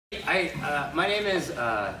My name is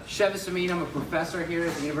Shivas Amin. I'm a professor here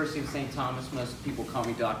at the University of St. Thomas. Most people call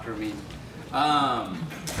me Dr. Amin.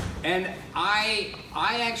 And I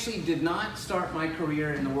actually did not start my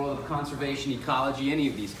career in the world of conservation, ecology, any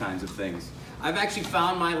of these kinds of things. I've actually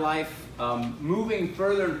found my life moving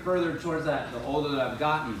further and further towards that the older that I've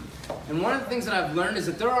gotten. And one of the things that I've learned is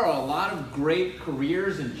that there are a lot of great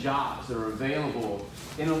careers and jobs that are available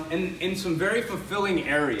in some very fulfilling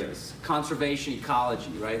areas, conservation,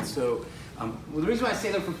 ecology, right? So well, the reason why I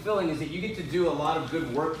say they're fulfilling is that you get to do a lot of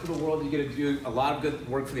good work for the world, you get to do a lot of good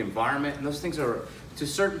work for the environment, and those things are, to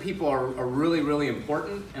certain people, are really, really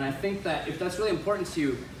important. And I think that if that's really important to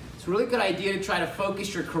you, it's a really good idea to try to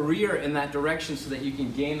focus your career in that direction so that you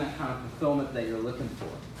can gain that kind of fulfillment that you're looking for.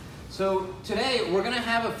 So today, we're gonna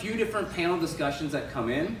have a few different panel discussions that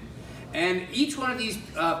come in. And each one of these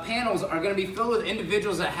panels are going to be filled with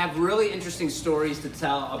individuals that have really interesting stories to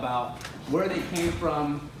tell about where they came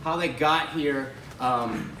from, how they got here,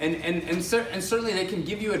 and certainly they can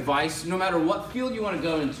give you advice no matter what field you want to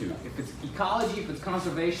go into. If it's ecology, if it's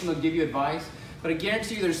conservation, they'll give you advice. But I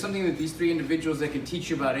guarantee you there's something that these three individuals that can teach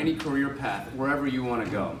you about any career path, wherever you want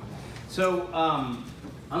to go. So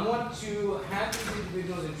I want to have these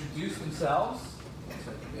individuals introduce themselves.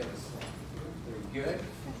 Very good.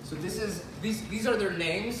 So these are their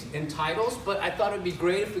names and titles, but I thought it would be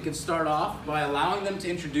great if we could start off by allowing them to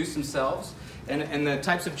introduce themselves and the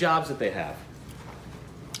types of jobs that they have.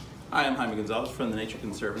 Hi, I'm Jaime Gonzales from the Nature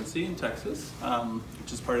Conservancy in Texas,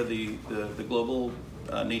 which is part of the Global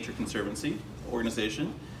Nature Conservancy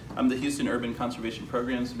organization. I'm the Houston Urban Conservation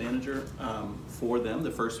Programs Manager for them,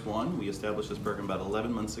 the first one. We established this program about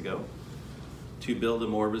 11 months ago to build a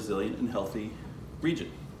more resilient and healthy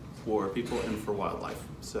region for people and for wildlife.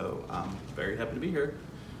 So I'm very happy to be here.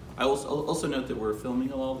 I also note that we're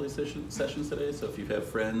filming all of these sessions today, so if you have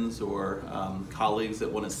friends or colleagues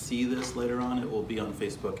that want to see this later on, it will be on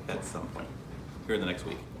Facebook at some point here in the next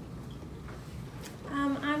week.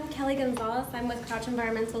 I'm Kelly Gonzales. I'm with Crouch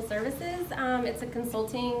Environmental Services. It's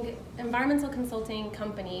a environmental consulting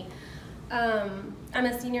company. I'm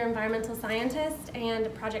a senior environmental scientist and a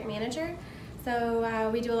project manager.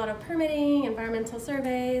 So we do a lot of permitting, environmental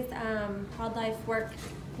surveys, wildlife work,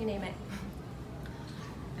 you name it.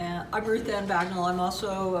 I'm Ruth and Bagnall. I'm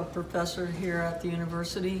also a professor here at the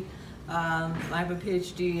university. I have a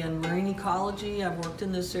PhD in marine ecology. I've worked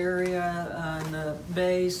in this area in the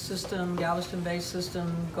Bay system, Galveston Bay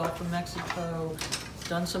system, Gulf of Mexico,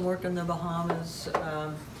 done some work in the Bahamas.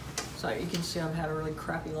 So you can see I've had a really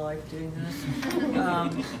crappy life doing this.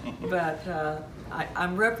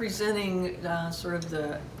 I'm representing sort of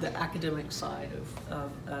the academic side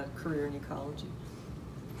of career in ecology.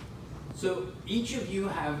 So each of you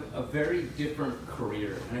have a very different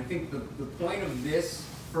career, and I think the point of this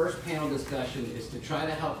first panel discussion is to try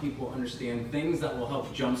to help people understand things that will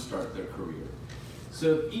help jumpstart their career.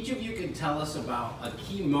 So if each of you can tell us about a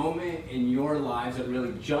key moment in your lives that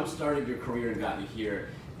really jumpstarted your career and got you here,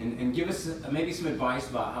 and give us maybe some advice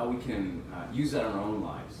about how we can use that in our own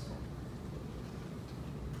lives.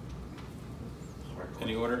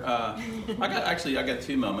 Any order? I got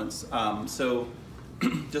two moments. So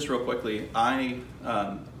just real quickly, I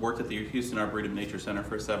worked at the Houston Arboretum Nature Center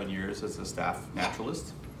for 7 years as a staff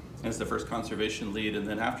naturalist, and as the first conservation lead, and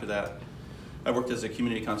then after that, I worked as a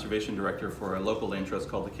community conservation director for a local land trust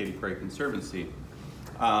called the Prairie Conservancy.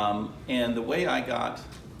 And the way I got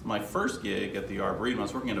my first gig at the Arboretum, I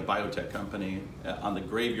was working at a biotech company on the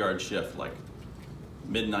graveyard shift, like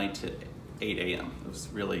midnight to 8 a.m. It was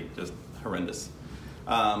really just horrendous.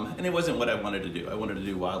 And it wasn't what I wanted to do. I wanted to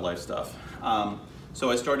do wildlife stuff. So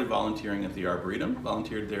I started volunteering at the Arboretum,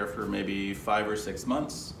 volunteered there for maybe 5 or 6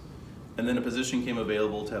 months, and then a position came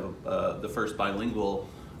available to have the first bilingual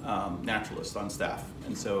naturalist on staff.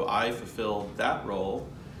 And so I fulfilled that role,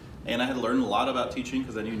 and I had learned a lot about teaching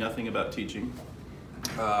because I knew nothing about teaching.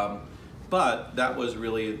 But that was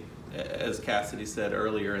really, as Cassidy said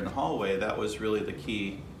earlier in the hallway, that was really the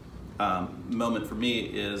key moment for me,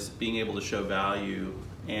 is being able to show value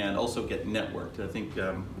and also get networked. I think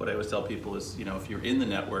what I always tell people is, you know, if you're in the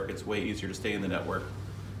network, it's way easier to stay in the network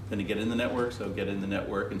than to get in the network, so get in the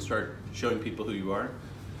network and start showing people who you are.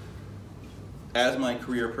 As my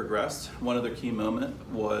career progressed, one other key moment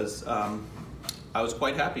was I was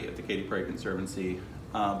quite happy at the Prairie Conservancy,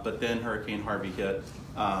 but then Hurricane Harvey hit,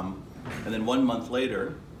 and then 1 month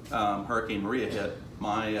later, Hurricane Maria hit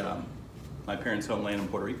my parents' homeland in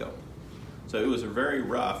Puerto Rico. So it was very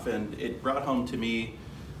rough, and it brought home to me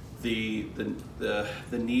the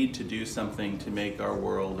need to do something to make our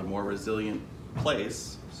world a more resilient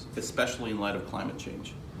place, especially in light of climate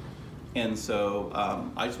change. And so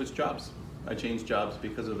I switched jobs. I changed jobs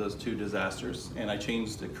because of those two disasters, and I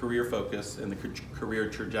changed the career focus and the career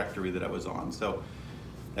trajectory that I was on. So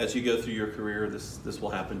as you go through your career, this will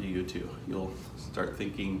happen to you too. You'll start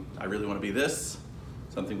thinking, I really want to be this,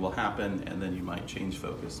 something will happen, and then you might change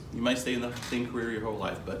focus. You might stay in the same career your whole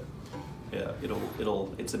life, but yeah,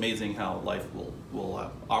 it's amazing how life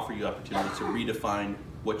will offer you opportunities to redefine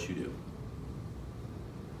what you do.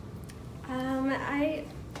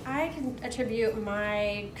 I can attribute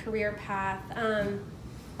my career path.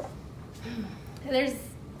 There's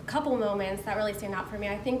a couple moments that really stand out for me.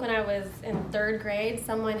 I think when I was in 3rd grade,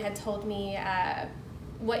 someone had told me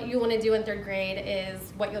what you want to do in 3rd grade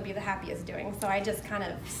is what you'll be the happiest doing. So I just kind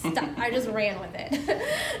of stuck. I just ran with it.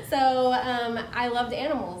 So I loved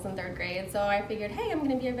animals in 3rd grade. So I figured, hey, I'm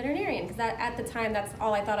going to be a veterinarian, because at the time that's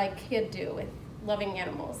all I thought I could do with loving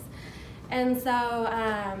animals. And so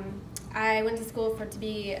I went to school to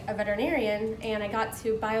be a veterinarian, and I got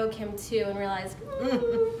to Biochem 2 and realized,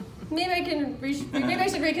 maybe I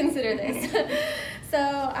should reconsider this. So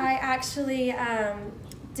I actually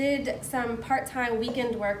did some part-time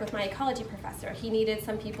weekend work with my ecology professor. He needed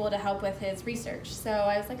some people to help with his research. So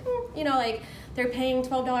I was like, you know, like, they're paying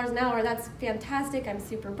 $12 an hour. That's fantastic. I'm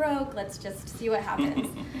super broke. Let's just see what happens.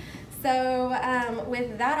 So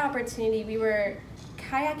with that opportunity, we were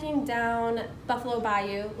kayaking down Buffalo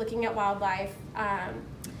Bayou, looking at wildlife,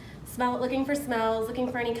 looking for smells, looking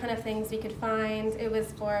for any kind of things we could find. It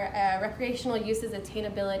was for a recreational uses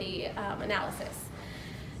attainability analysis.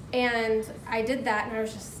 And I did that, and I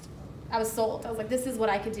was sold. I was like, this is what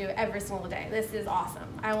I could do every single day. This is awesome.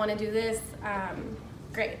 I want to do this.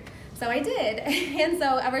 Great. So I did. And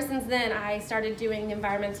so ever since then, I started doing the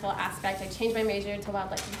environmental aspect. I changed my major to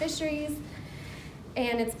wildlife and fisheries,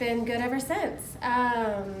 and it's been good ever since.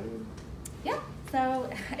 Yeah, so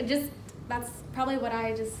that's probably what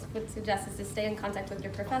I just would suggest, is to stay in contact with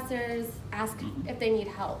your professors, ask if they need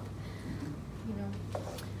help, you know.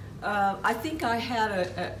 I think I had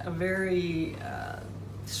a very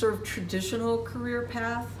sort of traditional career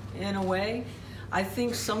path in a way. I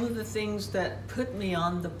think some of the things that put me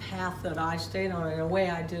on the path that I stayed on, in a way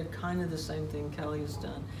I did kind of the same thing Kelly has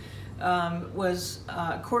done, was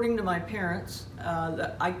according to my parents,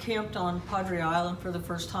 that I camped on Padre Island for the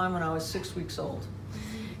first time when I was 6 weeks old.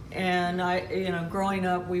 And growing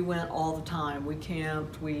up, we went all the time. We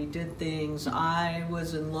camped, we did things. I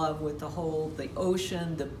was in love with the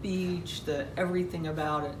ocean, the beach, everything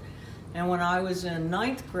about it. And when I was in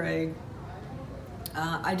 9th grade,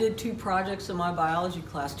 I did 2 projects in my biology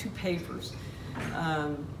class, 2 papers.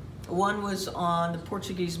 One was on the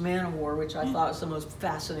Portuguese man of war, which I thought was the most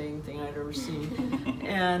fascinating thing I'd ever seen.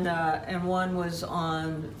 And one was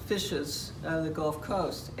on fishes of the Gulf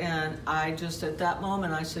Coast. And I just, at that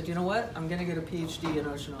moment, I said, you know what? I'm going to get a PhD in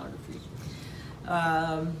oceanography.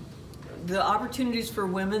 The opportunities for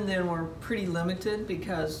women then were pretty limited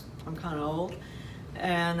because I'm kind of old.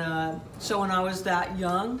 And so when I was that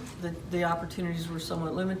young, the opportunities were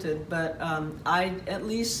somewhat limited. But I at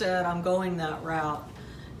least said, I'm going that route.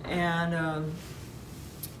 And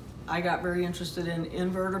I got very interested in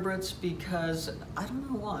invertebrates because, I don't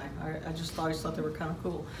know why, I just always thought they were kind of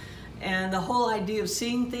cool. And the whole idea of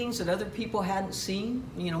seeing things that other people hadn't seen,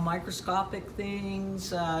 you know, microscopic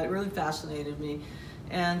things, it really fascinated me.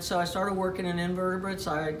 And so I started working in invertebrates.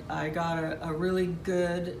 I got a really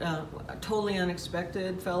good, totally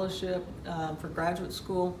unexpected fellowship for graduate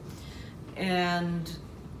school. And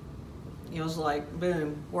it was like,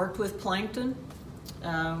 boom, worked with plankton.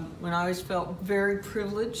 When I always felt very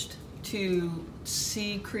privileged to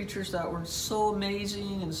see creatures that were so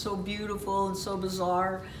amazing and so beautiful and so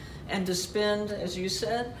bizarre, and to spend, as you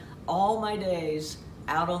said, all my days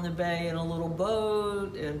out on the bay in a little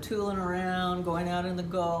boat and tooling around, going out in the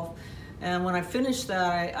Gulf. And when I finished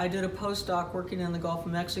that, I did a postdoc working in the Gulf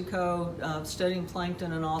of Mexico, studying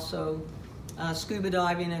plankton and also scuba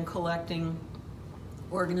diving and collecting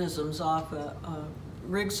organisms off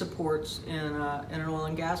rig supports in an oil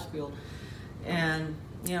and gas field. And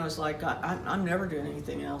you know, it's like, I'm never doing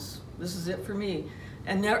anything else. This is it for me.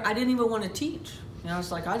 And I didn't even want to teach. You know,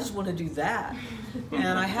 it's like, I just want to do that.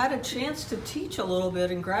 And I had a chance to teach a little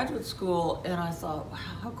bit in graduate school, and I thought, wow,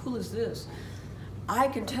 how cool is this? I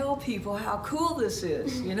can tell people how cool this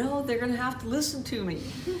is. You know, they're going to have to listen to me.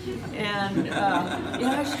 And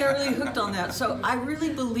I just got really hooked on that. So I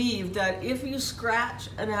really believe that if you scratch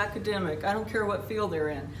an academic, I don't care what field they're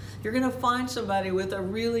in, you're going to find somebody with a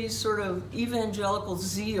really sort of evangelical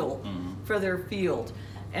zeal for their field.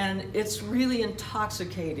 And it's really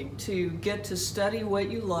intoxicating to get to study what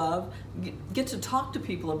you love, get to talk to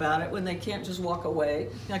people about it when they can't just walk away.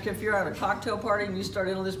 Like if you're at a cocktail party and you start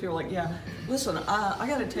in all this, people are like, yeah, listen, I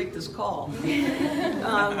got to take this call.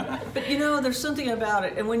 But you know, there's something about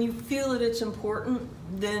it. And when you feel that it's important,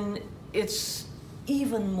 then it's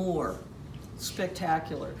even more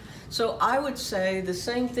spectacular. So I would say the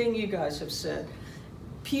same thing you guys have said.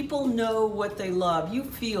 People know what they love. You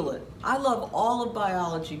feel it. I love all of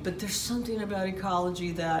biology, but there's something about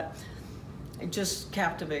ecology that it just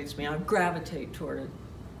captivates me. I gravitate toward it.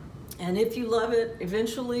 And if you love it,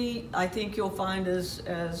 eventually I think you'll find,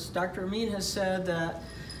 as Dr. Amin has said, that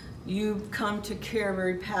you come to care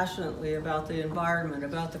very passionately about the environment,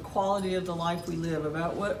 about the quality of the life we live,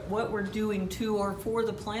 about what we're doing to or for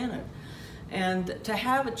the planet. And to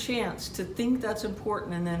have a chance to think that's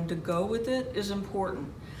important and then to go with it is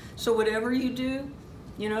important. So whatever you do,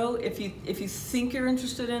 you know, if you think you're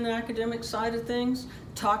interested in the academic side of things,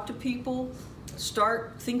 talk to people,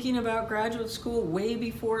 start thinking about graduate school way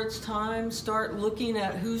before it's time, start looking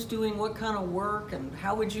at who's doing what kind of work and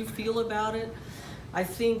how would you feel about it. I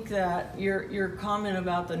think that your comment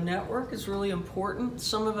about the network is really important.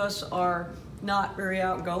 Some of us are not very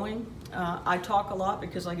outgoing. I talk a lot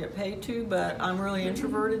because I get paid to, but I'm really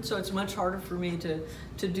introverted, so it's much harder for me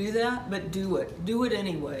to do that, but do it. Do it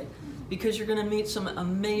anyway, because you're going to meet some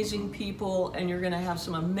amazing people and you're going to have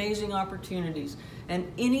some amazing opportunities.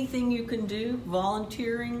 And anything you can do,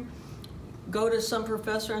 volunteering, go to some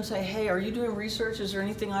professor and say, hey, are you doing research? Is there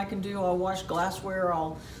anything I can do? I'll wash glassware,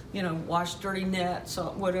 I'll, you know, wash dirty nets,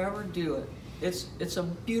 whatever, do it. It's a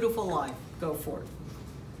beautiful life. Go for it.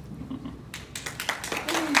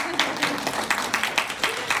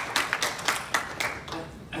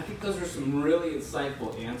 I think those are some really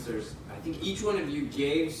insightful answers. I think each one of you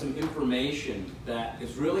gave some information that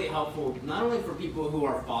is really helpful, not only for people who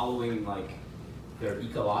are following like their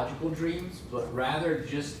ecological dreams, but rather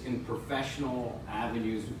just in professional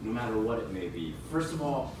avenues, no matter what it may be. First of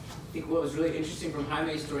all, I think what was really interesting from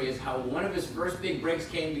Jaime's story is how one of his first big breaks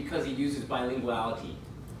came because he uses bilinguality.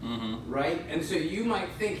 Right? And so you might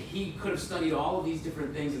think he could have studied all of these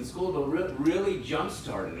different things in school, but really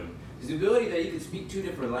jump-started him. His ability that he could speak 2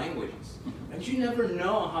 different languages. And you never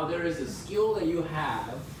know how there is a skill that you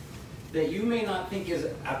have that you may not think is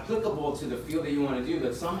applicable to the field that you want to do,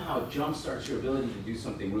 but somehow jump-starts your ability to do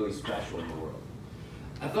something really special in the world.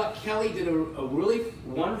 I thought Kelly did a really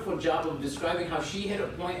wonderful job of describing how she hit a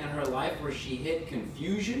point in her life where she hit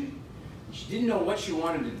confusion. She didn't know what she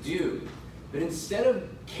wanted to do. But instead of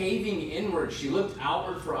caving inward, she looked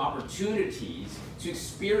outward for opportunities to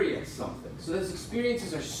experience something. So those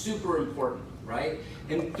experiences are super important, right?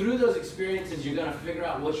 And through those experiences, you're going to figure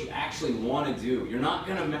out what you actually want to do. You're not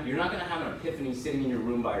going to have an epiphany sitting in your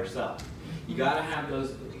room by yourself. You got to have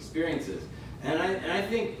those experiences. And I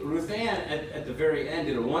think Ruth Ann at the very end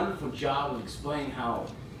did a wonderful job of explaining how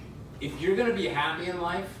if you're going to be happy in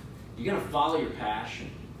life, you're going to follow your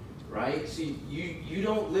passion. Right? So you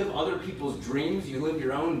don't live other people's dreams, you live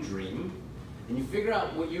your own dream, and you figure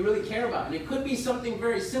out what you really care about. And it could be something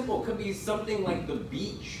very simple, it could be something like the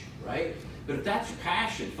beach, right? But if that's your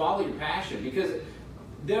passion, follow your passion, because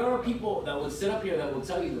there are people that will sit up here that will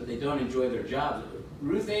tell you that they don't enjoy their jobs.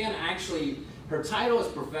 Ruth Ann actually, her title is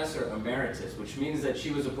Professor Emeritus, which means that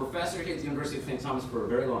she was a professor here at the University of St. Thomas for a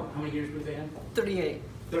very long, how many years, Ruth Ann? 38.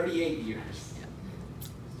 38 years.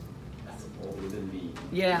 Older than me.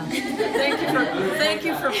 Yeah. Thank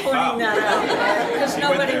you for pointing that out, because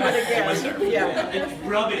nobody would have guessed. Yeah.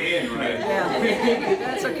 Rub it in, right? Yeah.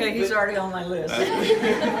 That's okay. He's already on my list.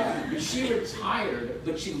 She retired,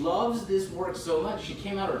 but she loves this work so much. She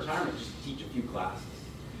came out of retirement just to teach a few classes,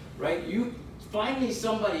 right? You find me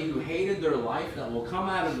somebody who hated their life that will come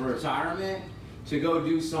out of retirement to go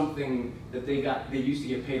do something that they used to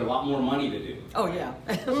get paid a lot more money to do. Oh yeah.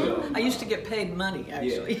 So, I used to get paid money,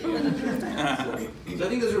 actually. Yeah. So I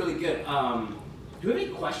think those are really good. Do you have any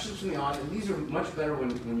questions from the audience? These are much better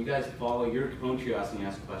when you guys follow your own curiosity and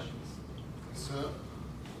ask questions.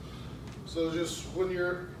 So just when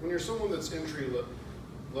you're someone that's entry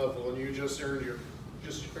level and you just earned your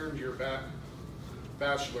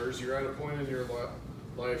bachelor's, you're at a point in your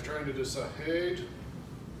life trying to decide,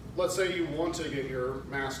 let's say you want to get your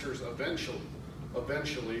master's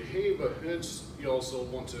eventually, hey, but you also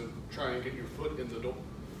want to try and get your foot in the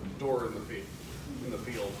door in the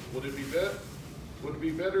field. Would it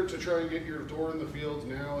be better to try and get your door in the field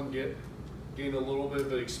now and gain a little bit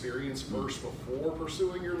of experience first before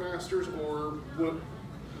pursuing your master's,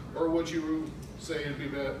 or would you say it'd be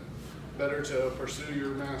better to pursue your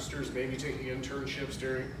master's, maybe taking internships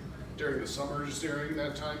during the summers during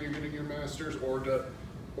that time you're getting your master's, or to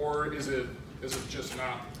or is it just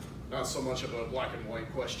not so much of a black and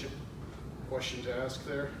white question to ask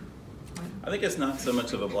there? I think it's not so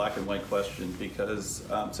much of a black and white question because,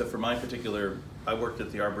 so for my particular, I worked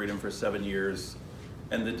at the Arboretum for 7 years,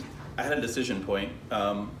 and I had a decision point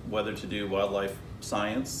whether to do wildlife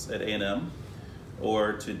science at A&M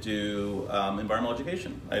or to do environmental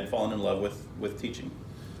education. I had fallen in love with teaching.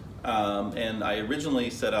 And I originally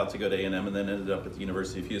set out to go to A&M and then ended up at the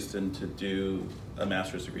University of Houston to do a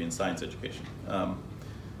master's degree in science education.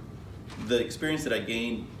 The experience that I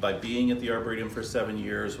gained by being at the Arboretum for 7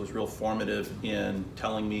 years was real formative in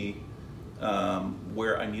telling me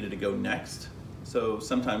where I needed to go next. So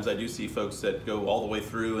sometimes I do see folks that go all the way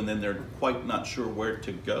through and then they're quite not sure where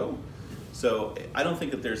to go. So I don't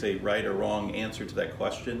think that there's a right or wrong answer to that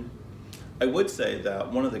question. I would say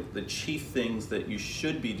that one of the chief things that you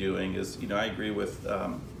should be doing is, I agree with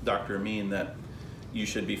Dr. Amin that you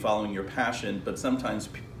should be following your passion, but sometimes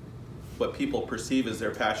what people perceive as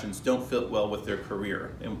their passions don't fit well with their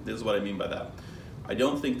career. And this is what I mean by that. I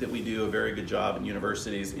don't think that we do a very good job in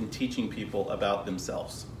universities in teaching people about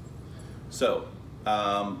themselves. So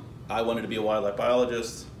I wanted to be a wildlife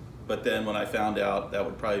biologist, but then when I found out that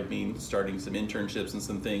would probably mean starting some internships and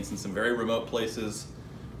some things in some very remote places,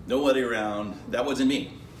 nobody around, that wasn't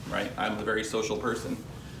me, right? I'm a very social person.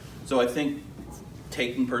 So I think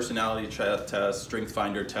taking personality tests, strength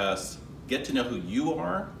finder tests, get to know who you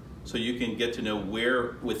are so you can get to know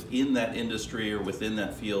where within that industry or within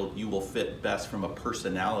that field you will fit best from a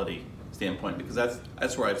personality standpoint, because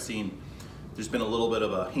that's where I've seen there's been a little bit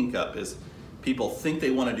of a hiccup up is people think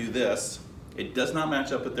they want to do this, it does not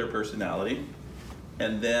match up with their personality,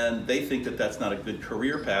 and then they think that that's not a good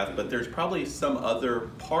career path, but there's probably some other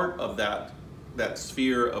part of that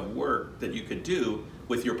sphere of work that you could do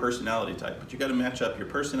with your personality type. But you got to match up your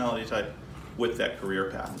personality type with that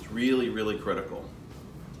career path. It's really, really critical.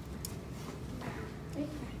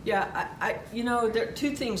 Yeah, there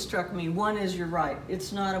two things struck me. One is you're right.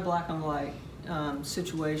 It's not a black and white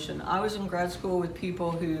situation. I was in grad school with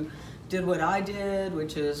people who did what I did,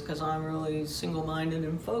 which is, because I'm really single-minded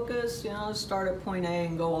and focused, start at point A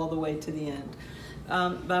and go all the way to the end.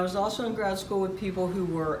 But I was also in grad school with people who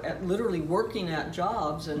were literally working at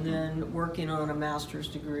jobs and then working on a master's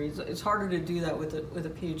degree. It's harder to do that with a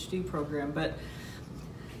PhD program. But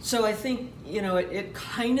so I think, it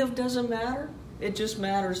kind of doesn't matter. It just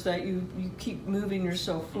matters that you keep moving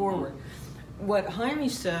yourself forward. What Jaime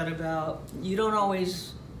said about you don't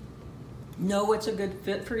always know what's a good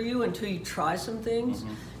fit for you until you try some things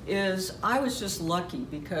is I was just lucky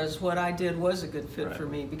because what I did was a good fit for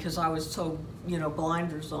me because I was so,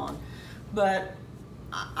 blinders on. But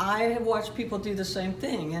I have watched people do the same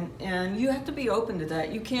thing, and you have to be open to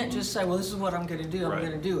that. You can't just say, well, this is what I'm going to do, I'm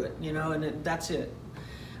going to do it, and that's it.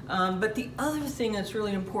 But the other thing that's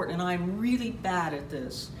really important, and I'm really bad at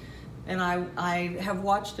this, and I have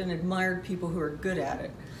watched and admired people who are good at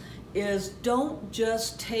it, is don't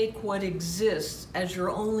just take what exists as your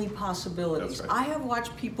only possibilities. That's right. I have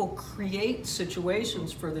watched people create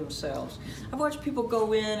situations for themselves. I've watched people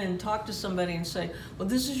go in and talk to somebody and say, well,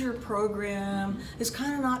 this is your program. It's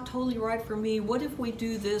kind of not totally right for me. What if we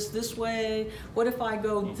do this way? What if I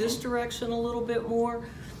go this direction a little bit more?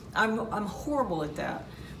 I'm horrible at that.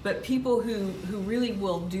 But people who really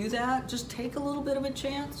will do that, just take a little bit of a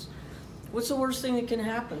chance. What's the worst thing that can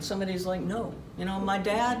happen? Somebody's like, no. My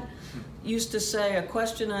dad used to say a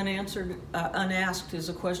question unasked is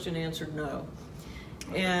a question answered no.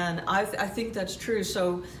 And I think that's true.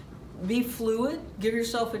 So be fluid, give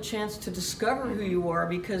yourself a chance to discover who you are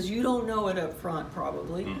because you don't know it up front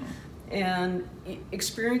probably. And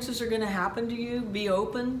experiences are going to happen to you. Be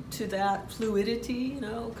open to that fluidity,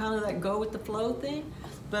 kind of that go with the flow thing.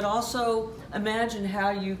 But also imagine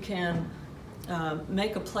how you can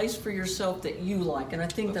make a place for yourself that you like, and I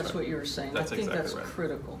think that's what you were saying. I think that's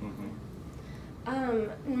critical.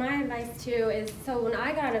 My advice too is, so when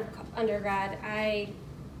I got out of undergrad, I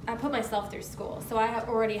put myself through school, so I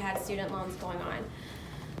already had student loans going on.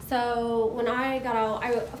 So when I got out,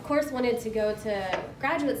 I of course wanted to go to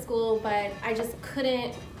graduate school, but I just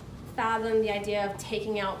couldn't fathom the idea of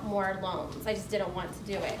taking out more loans. I just didn't want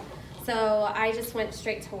to do it. So I just went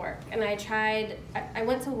straight to work, and I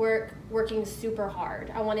went to work working super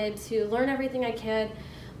hard. I wanted to learn everything I could.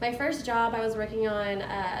 My first job, I was working on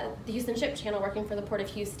the Houston Ship Channel, working for the Port of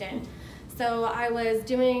Houston. So I was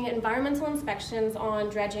doing environmental inspections on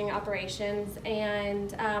dredging operations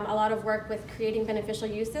and a lot of work with creating beneficial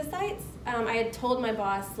uses sites. I had told my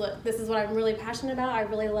boss, look, this is what I'm really passionate about. I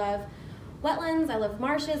really love wetlands, I love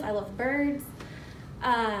marshes, I love birds.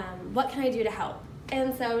 What can I do to help?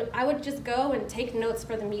 And so I would just go and take notes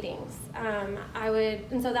for the meetings.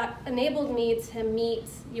 And so that enabled me to meet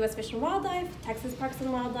U.S. Fish and Wildlife, Texas Parks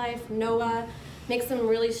and Wildlife, NOAA, make some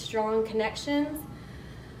really strong connections.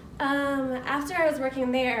 After I was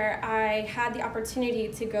working there, I had the opportunity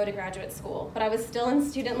to go to graduate school, but I was still in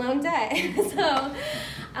student loan debt. So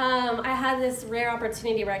I had this rare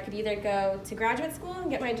opportunity where I could either go to graduate school and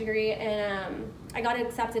get my degree, and I got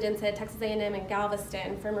accepted into Texas A&M in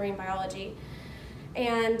Galveston for marine biology.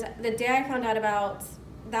 And the day I found out about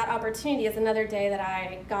that opportunity is another day that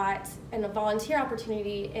I got a volunteer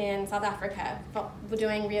opportunity in South Africa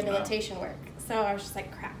doing rehabilitation work. So I was just like,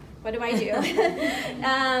 crap, what do I do?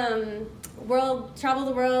 Travel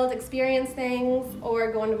the world, experience things, or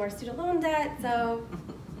go into more student loan debt. So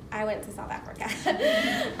I went to South Africa.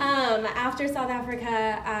 After South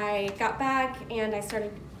Africa, I got back and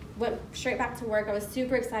went straight back to work. I was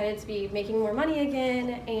super excited to be making more money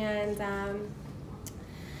again, and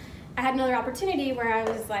I had another opportunity where I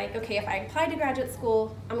was like, okay, if I apply to graduate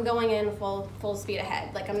school, I'm going in full speed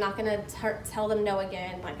ahead. Like, I'm not gonna tell them no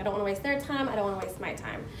again. Like, I don't wanna waste their time, I don't wanna waste my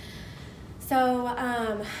time. So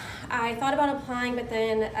I thought about applying, but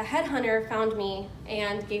then a headhunter found me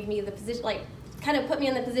and gave me the position, like, kind of put me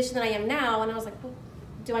in the position that I am now, and I was like, well,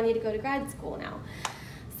 do I need to go to grad school now?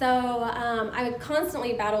 So I would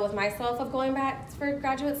constantly battle with myself of going back for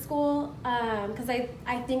graduate school, because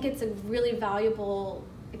I think it's a really valuable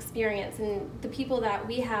experience, and the people that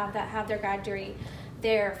we have that have their grad degree,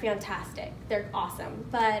 they're fantastic, they're awesome,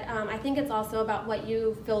 but I think it's also about what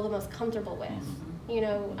you feel the most comfortable with. You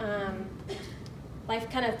know, life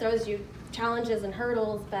kind of throws you challenges and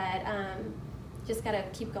hurdles, but just gotta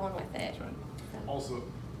keep going with it. That's right. So.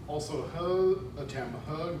 Also, Tam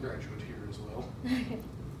graduate here as well.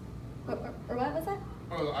 Or what was that?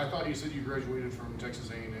 Oh, I thought you said you graduated from Texas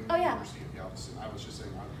A&M University of Galveston. I was just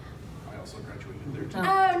saying I also graduated there too.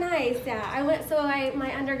 Oh, nice. Yeah, I went. So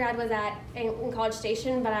my undergrad was in College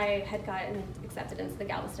Station, but I had gotten accepted into the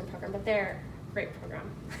Galveston program. But they're a great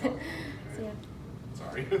program. Okay. So yeah.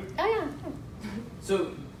 Sorry. Oh yeah.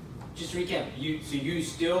 So, just to recap, you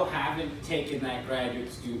still haven't taken that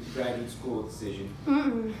graduate school decision.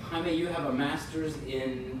 Jaime, you have a master's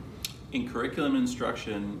in curriculum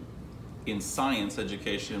instruction in science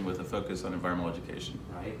education with a focus on environmental education.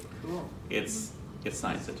 Right. Cool. It's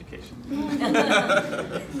science education.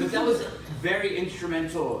 But that was very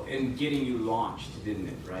instrumental in getting you launched, didn't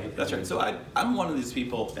it? Right. That's right. So I'm one of these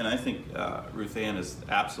people, and I think Ruth Ann is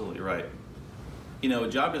absolutely right. You know, a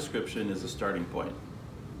job description is a starting point.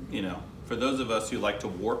 You know, for those of us who like to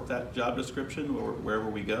warp that job description or wherever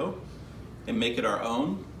we go and make it our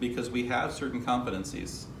own, because we have certain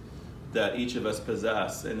competencies that each of us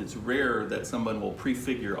possess, and it's rare that someone will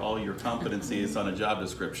prefigure all your competencies on a job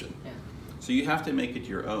description. Yeah. So you have to make it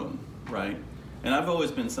your own, right? And I've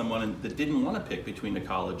always been someone that didn't want to pick between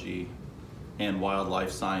ecology and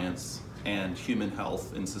wildlife science and human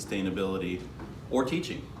health and sustainability or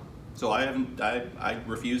teaching. So I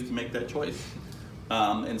refused to make that choice.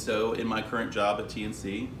 And so in my current job at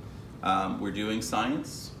TNC, we're doing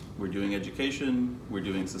science, we're doing education, we're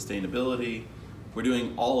doing sustainability, we're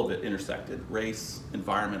doing all of it intersected, race,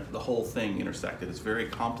 environment, the whole thing intersected. It's very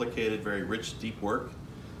complicated, very rich, deep work.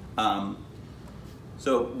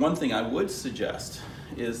 So one thing I would suggest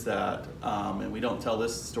is that, and we don't tell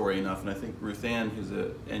this story enough, and I think Ruth Ann,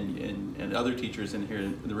 and other teachers in here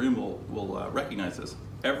in the room will recognize this.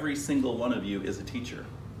 Every single one of you is a teacher.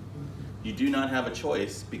 You do not have a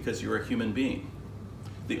choice because you're a human being.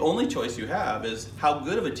 The only choice you have is how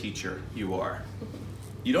good of a teacher you are.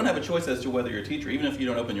 You don't have a choice as to whether you're a teacher, even if you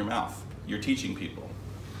don't open your mouth. You're teaching people.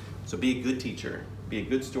 So be a good teacher, be a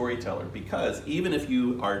good storyteller, because even if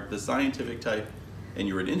you are the scientific type and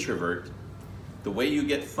you're an introvert, the way you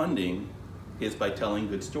get funding is by telling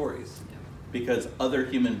good stories. Because other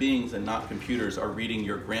human beings and not computers are reading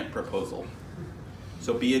your grant proposal.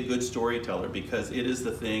 So be a good storyteller, because it is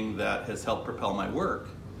the thing that has helped propel my work,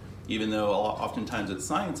 even though oftentimes it's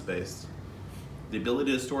science-based. The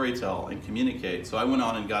ability to storytell and communicate. So I went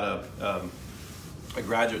on and got a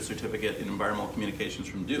graduate certificate in environmental communications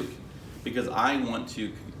from Duke, because I want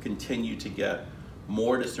to continue to get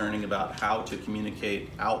more discerning about how to communicate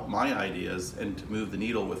out my ideas and to move the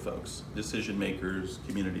needle with folks, decision makers,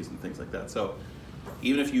 communities, and things like that. So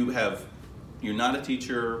even if you're not a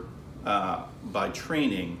teacher by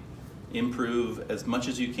training, improve as much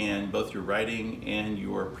as you can, both your writing and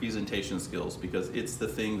your presentation skills, because it's the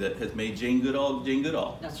thing that has made Jane Goodall Jane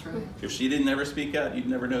Goodall. That's right. If she didn't ever speak out, you'd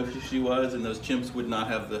never know who she was, and those chimps would not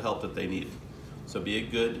have the help that they need. So be a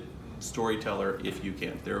good storyteller if you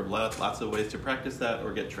can. There are lots of ways to practice that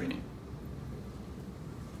or get training.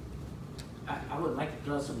 I would like to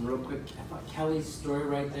throw something real quick. I thought Kelly's story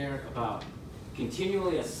right there about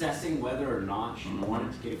continually assessing whether or not she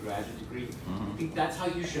wanted to get a graduate degree. I think that's how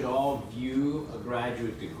you should all view a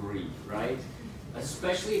graduate degree, right?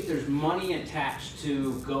 Especially if there's money attached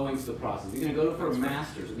to going through the process. You're going to go for a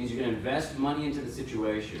master's. It means you're going to invest money into the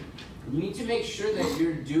situation. You need to make sure that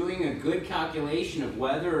you're doing a good calculation of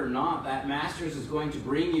whether or not that master's is going to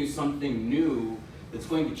bring you something new that's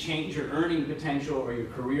going to change your earning potential or your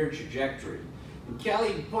career trajectory. And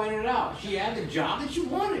Kelly pointed it out. She had the job that she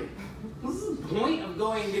wanted. This is the point of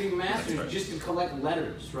going and getting a master's, just to collect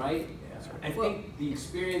letters, right? I think the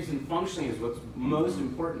experience and functioning is what's most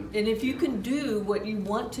important. And if you can do what you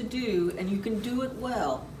want to do and you can do it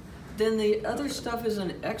well, then the other stuff is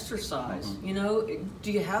an exercise. You know,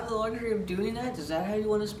 do you have the luxury of doing that? Is that how you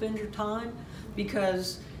want to spend your time?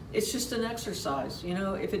 Because it's just an exercise. You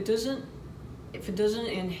know, if it doesn't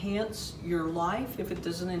enhance your life, if it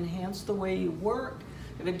doesn't enhance the way you work,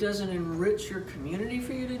 if it doesn't enrich your community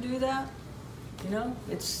for you to do that, you know,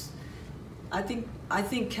 I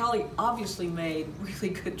think Kelly obviously made really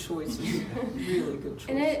good choices. Really good choices.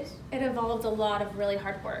 And it involved a lot of really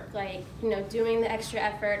hard work, like, you know, doing the extra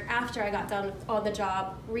effort after I got done on the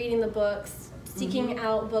job, reading the books, seeking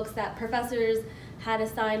out books that professors had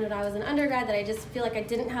assigned when I was an undergrad that I just feel like I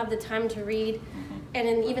didn't have the time to read. And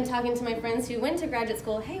then even talking to my friends who went to graduate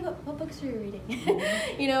school, hey, what books are you reading?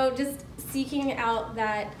 You know, just seeking out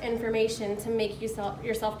that information to make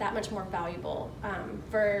yourself that much more valuable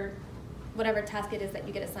for whatever task it is that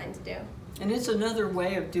you get assigned to do. And it's another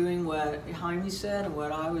way of doing what Jaime said and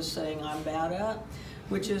what I was saying I'm bad at,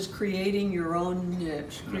 which is creating your own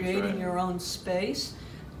niche, creating your own space,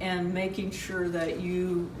 and making sure that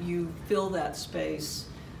you fill that space,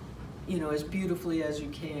 you know, as beautifully as you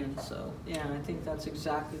can. So yeah, I think that's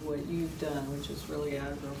exactly what you've done, which is really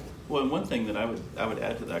admirable. Well, and one thing that I would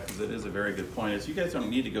add to that, because it is a very good point, is you guys don't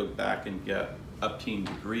need to go back and get up-team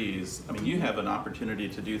degrees. I mean, you have an opportunity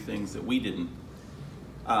to do things that we didn't.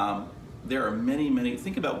 There are many,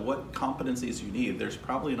 think about what competencies you need. There's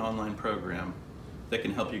probably an online program that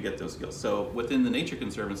can help you get those skills. So within the Nature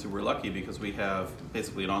Conservancy, we're lucky because we have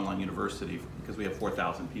basically an online university because we have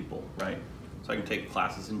 4,000 people, right? So I can take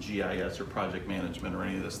classes in GIS or project management or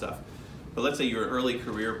any of this stuff. But let's say you're an early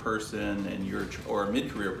career person or a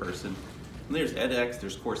mid-career person, and there's edX,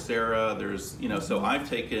 there's Coursera, there's, you know, so I've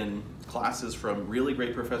taken classes from really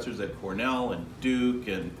great professors at Cornell and Duke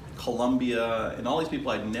and Columbia and all these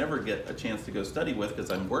people I'd never get a chance to go study with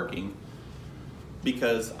because I'm working,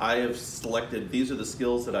 because I have selected these are the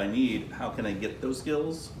skills that I need. How can I get those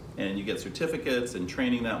skills? And you get certificates and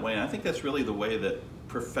training that way. And I think that's really the way that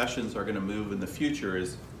professions are going to move in the future,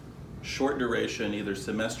 is short duration, either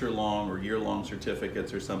semester long or year long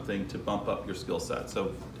certificates or something to bump up your skill set.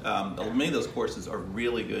 So many of those courses are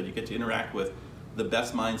really good. You get to interact with the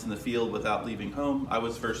best minds in the field without leaving home. I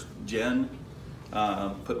was first gen,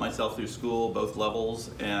 put myself through school, both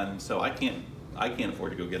levels, and so I can't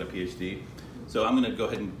afford to go get a PhD. So I'm going to go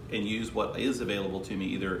ahead and use what is available to me,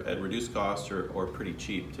 either at reduced cost or pretty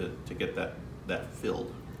cheap to get that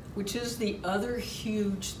filled. Which is the other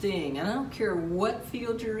huge thing. And I don't care what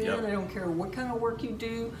field you're in, I don't care what kind of work you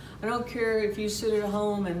do, I don't care if you sit at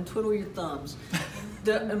home and twiddle your thumbs.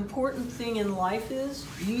 The important thing in life is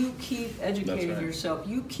you keep educating yourself,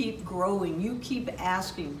 you keep growing, you keep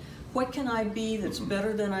asking, what can I be that's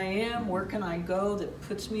better than I am? Where can I go that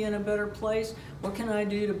puts me in a better place? What can I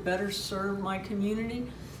do to better serve my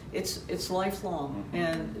community? It's lifelong,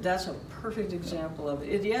 and that's a perfect example of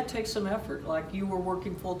it. It takes some effort, like you were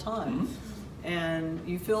working full time. And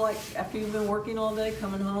you feel like after you've been working all day,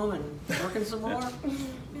 coming home and working some more?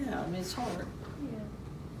 Yeah, I mean, it's hard. Yeah.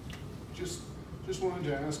 Just wanted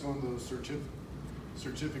to ask on those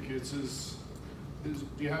certificates, do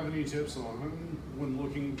you have any tips on when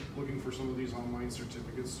looking for some of these online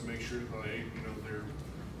certificates to make sure that they're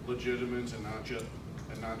legitimate and not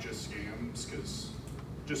just scams? Because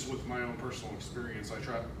just with my own personal experience, I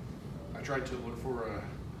tried to look for a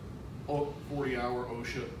 40-hour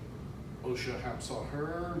OSHA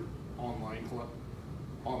HAPSA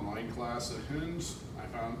online class, and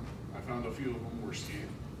I found a few of them were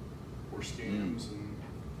scams, and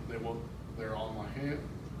their online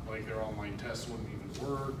their online tests wouldn't even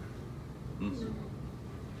work.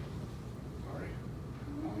 Sorry,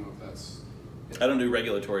 I don't know if that's. I don't do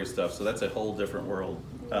regulatory stuff, so that's a whole different world.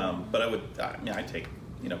 But I take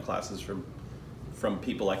classes from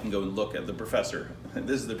people. I can go and look at the professor.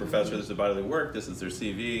 This is the professor. This is the body of their work. This is their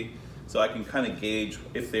CV. So I can kind of gauge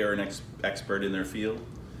if they are an expert in their field.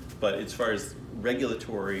 But as far as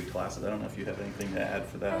regulatory classes, I don't know if you have anything to add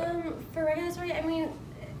for that. For regulatory, I mean,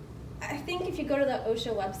 I think if you go to the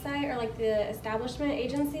OSHA website or like the establishment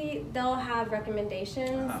agency, they'll have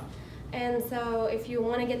recommendations. Uh-huh. And so if you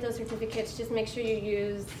want to get those certificates, just make sure you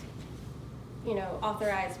use, you know,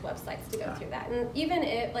 authorized websites to go through that. And even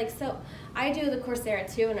if, like, so I do the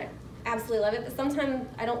Coursera too, and I absolutely love it, but sometimes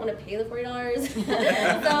I don't want to pay the $40.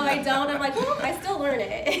 So I don't. I'm like, well, I still learn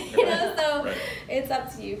it. You know, so Right. it's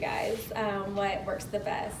up to you guys what works the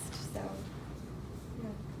best. So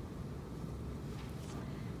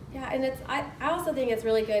yeah, and it's I also think it's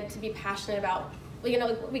really good to be passionate about, you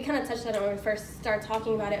know, we kind of touched on it when we first started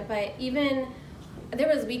talking about it, but even there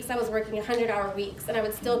was weeks I was working 100-hour weeks, and I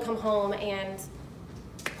would still come home and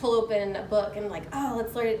pull open a book and like, oh,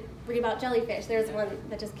 let's read about jellyfish. There's one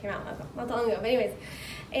that just came out not that long ago, but anyways.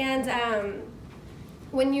 And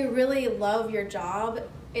when you really love your job,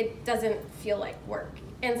 it doesn't feel like work.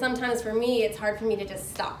 And sometimes for me, it's hard for me to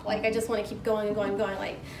just stop. Like, I just want to keep going and going and going.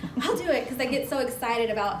 Like, I'll do it because I get so excited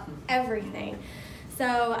about everything.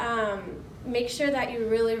 So make sure that you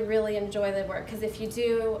really, really enjoy the work, because if you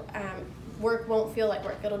do, work won't feel like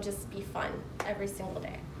work. It'll just be fun every single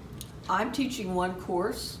day. I'm teaching one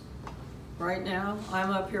course right now. I'm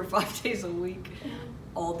up here 5 days a week,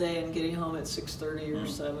 all day, and getting home at 6:30 or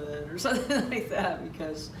 7 or something like that,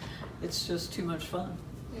 because it's just too much fun.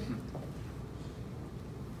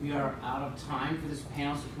 We are out of time for this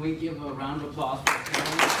panel, so can we give a round of applause for the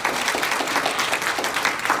panelists?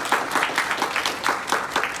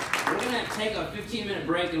 We're going to take a 15-minute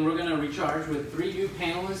break, and we're going to recharge with 3 new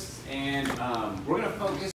panelists, and we're going to focus